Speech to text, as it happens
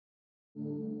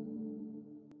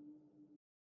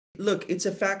Look, it's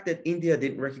a fact that India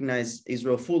didn't recognize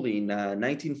Israel fully in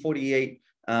 1948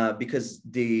 because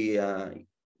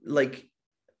like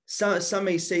some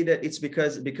may say that it's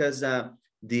because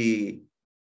the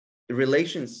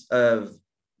relations of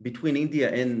between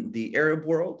India and the Arab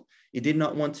world, it did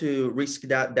not want to risk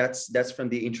that. That's from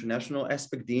the international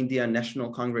aspect. The Indian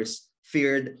National Congress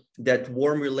feared that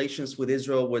warm relations with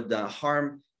Israel would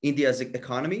harm India's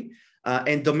economy.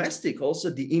 And domestic, also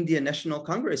the Indian National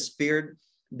Congress feared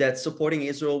that supporting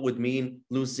Israel would mean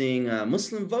losing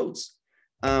Muslim votes.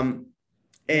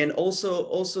 And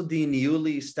also the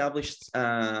newly established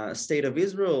state of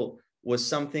Israel was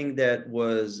something that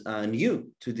was new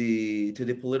to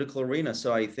the political arena.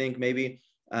 So I think maybe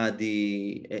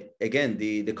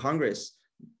the Congress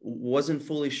wasn't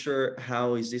fully sure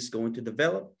how is this going to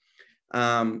develop.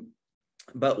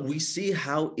 But we see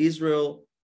how Israel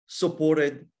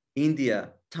supported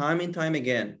India time and time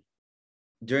again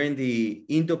during the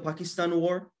Indo-Pakistan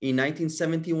War in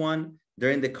 1971,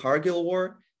 during the Kargil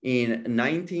War in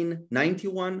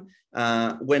 1991,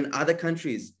 when other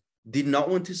countries did not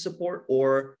want to support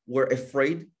or were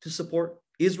afraid to support,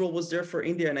 Israel was there for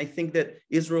India. And I think that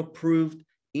Israel proved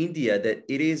India that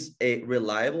it is a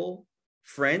reliable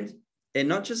friend, and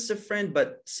not just a friend,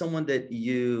 but someone that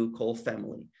you call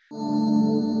family.